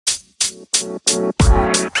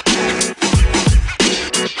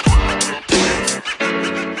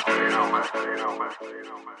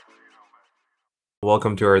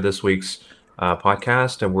Welcome to our this week's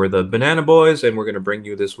podcast, and we're the Banana Boys, and we're going to bring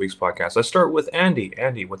you this week's podcast. Let's start with Andy.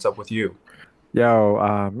 Andy, what's up with you?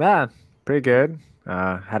 Yo, man, pretty good.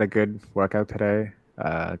 Had a good workout today.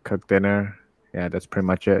 Cooked dinner. Yeah, that's pretty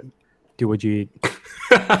much it. Dude, what'd you eat?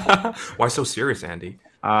 Why so serious, Andy?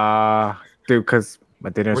 Dude, because my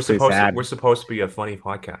dinner's pretty sad. We're supposed to be a funny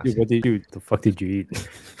podcast. Dude, the fuck did you eat?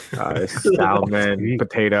 Salmon,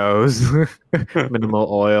 potatoes, minimal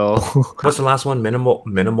oil. What's the last one? Mineral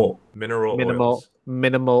oils.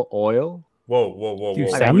 Minimal oil. Whoa. Dude,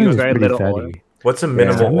 I salmon use is very pretty little fatty. oil. What's a Yeah.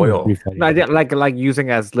 minimal Salmon is oil? pretty fatty. No, I did like using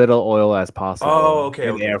as little oil as possible. Oh, okay.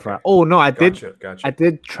 In the okay, air fryer. okay. Oh no, I did. Gotcha. I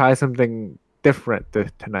did try something different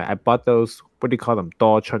tonight. I bought those. What do you call them?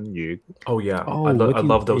 多春魚. Oh yeah. Oh, I what do you-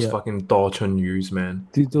 love those yeah. fucking Dachshund yus, man.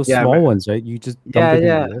 Dude, those Yeah, small man. ones, right? You just dump Yeah, it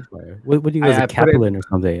yeah. in the air fryer. What do you guys I like, put it- Kaplan or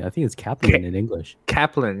something? I think it's Kaplan in English.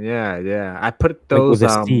 Kaplan. Yeah. I put Like those.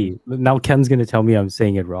 with a C. Now Ken's gonna tell me I'm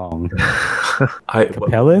saying it wrong.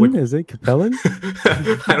 Capellan? Is it Capellan?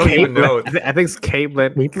 I don't even know. I think it's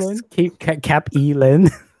Kaplan. Kaplan? Cap-E-Len?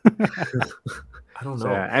 I don't know.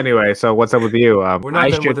 So, anyway, so what's up with you? We're not I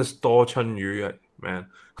done should- with this Dachshund yu yet, man.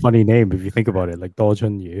 Funny name if you think about it, like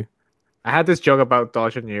Dojun Yu. I had this joke about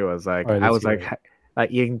Dawson Yu. I was like, Alright, I let's was hear like,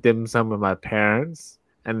 like eating dim sum with my parents,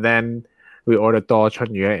 and then we ordered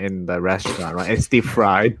Dawson Yu in the restaurant, right? It's deep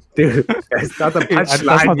fried, dude. It's not the That's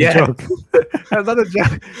punchline not the yet. joke. That's not the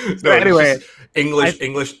joke. No, So anyway, it's just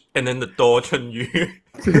English, and then the Dachshund yu.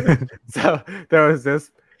 so there was this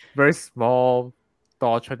very small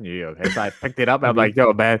多春魚, okay? So I picked it up. I'm like,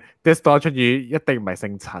 yo, man, this 多春魚一定唔係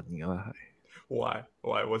姓陳㗎啦， Why?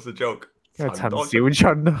 What's the joke? 因為陳 Dachshund- 小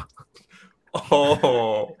春咯。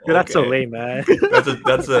 Oh, Dude, that's so okay. lame, man.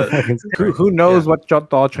 That's a. Who knows what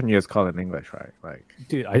多春魚 is called in English, right? Like,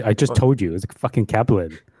 Dude, I just told you. It's like fucking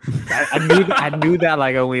Kaplan. I knew that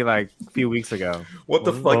like only like a few weeks ago. What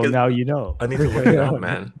the Well, fuck is? now you know. I need to look it up,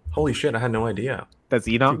 man. Holy shit! I had no idea. Does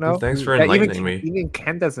Enoch know? Thanks for Yeah, enlightening me. Even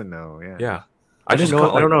Ken doesn't know. Yeah. Yeah, I just call,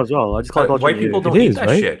 know. I don't know as well. I just call it White Dachshund people Yu. don't It eat is, that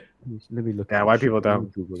right? shit. Let me look. Yeah, it white up. people don't. Let me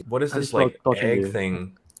Google it. What is I this just call like it Dachshund egg yu.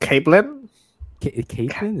 thing? Caitlin?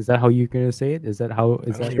 Caitlin? Is that how you're gonna say it? Is that how?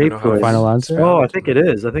 Is I don't that even know how your it's final answer? spelled. Oh, I think it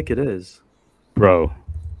is. I think it is. Bro,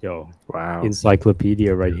 yo, Wow.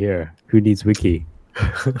 encyclopedia right here. Who needs wiki?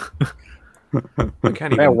 I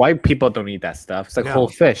can't Yeah, even. white people don't eat that stuff. It's like No. whole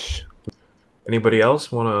fish. Anybody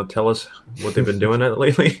else want to tell us what they've been doing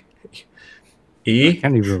lately? I E?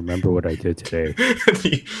 can't even remember what I did today. Do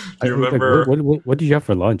you Like, remember? what did you have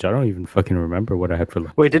for lunch? I don't even fucking remember what I had for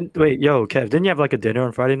lunch. Wait, yo, Kev, didn't you have like a dinner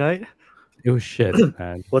on Friday night? It was shit,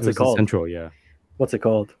 man. What's it was in called? Central, yeah. What's it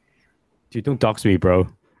called? Dude, don't dox me, bro.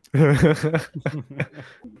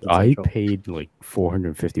 I paid like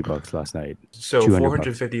 $450 last night. So 200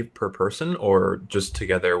 450 per person, or just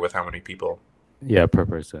together with how many people? Yeah, per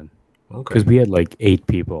person. Okay. Because we had like 8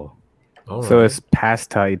 people. All So right. it's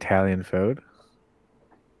pasta Italian food.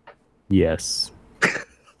 Yes.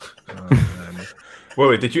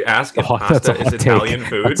 Wait, did you ask if That's a pasta is hot Italian take.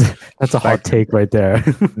 food? That's a hot take right there.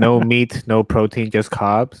 No meat, no protein, just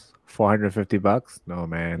carbs. $450. No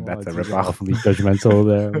man, that's a Oh, dude, ripoff. awfully judgmental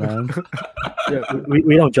there, man. Yeah,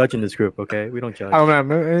 we don't judge in this group, okay? We don't judge. Oh,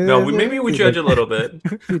 man. No, maybe we judge a little bit.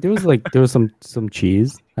 Dude, there was some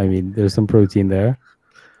cheese. I mean, there's some protein there.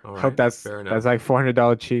 All Hope right, that's fair enough. like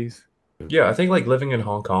 $400 cheese. Yeah, I think like living in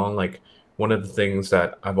Hong Kong, like one of the things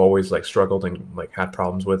that I've always like struggled and like had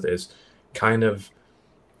problems with is kind of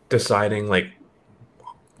deciding like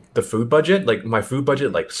the food budget. Like my food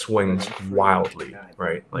budget like swings wildly,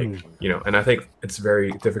 right? Like, you know, and I think it's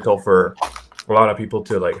very difficult for a lot of people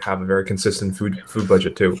to like have a very consistent food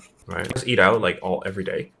budget too, right? Just eat out like every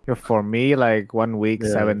day. Yeah, for me, like 1 week, Yeah.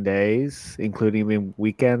 7 days, including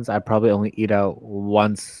weekends, I probably only eat out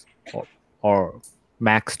once or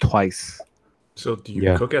max twice. So do you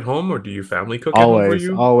Yeah. cook at home or do you family cook at home for Always,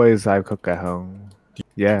 you? always I cook at home.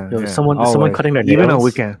 Yeah, Yo, yeah, someone always. cutting their even on nails?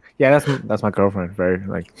 weekend. Yeah, that's my girlfriend. Very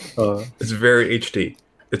like It's very HD.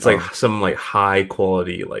 It's like some like high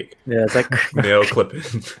quality like yeah, it's like nail clipping.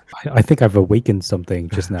 I think I've awakened something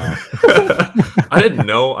just now. I didn't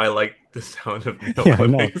know I liked the sound of nail Yeah, I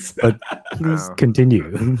know, clippings. but please Wow.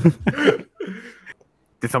 continue.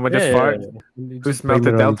 did someone just Yeah, fart? Just smelled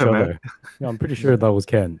the blame it on Delta, each man? other. Yeah, I'm pretty sure that was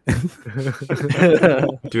Ken.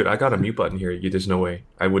 Dude, I got a mute button here. There's no way.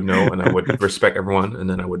 I would know and I would respect everyone and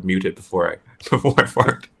then I would mute it before I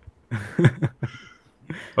fart.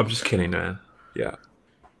 I'm just kidding, man. Yeah.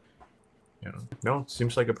 Yeah. No,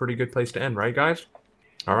 seems like a pretty good place to end, right, guys?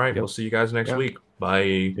 All right, Yep. we'll see you guys next Yep. week.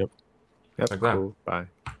 Bye. Yep. Yep, like that. Cool. Bye.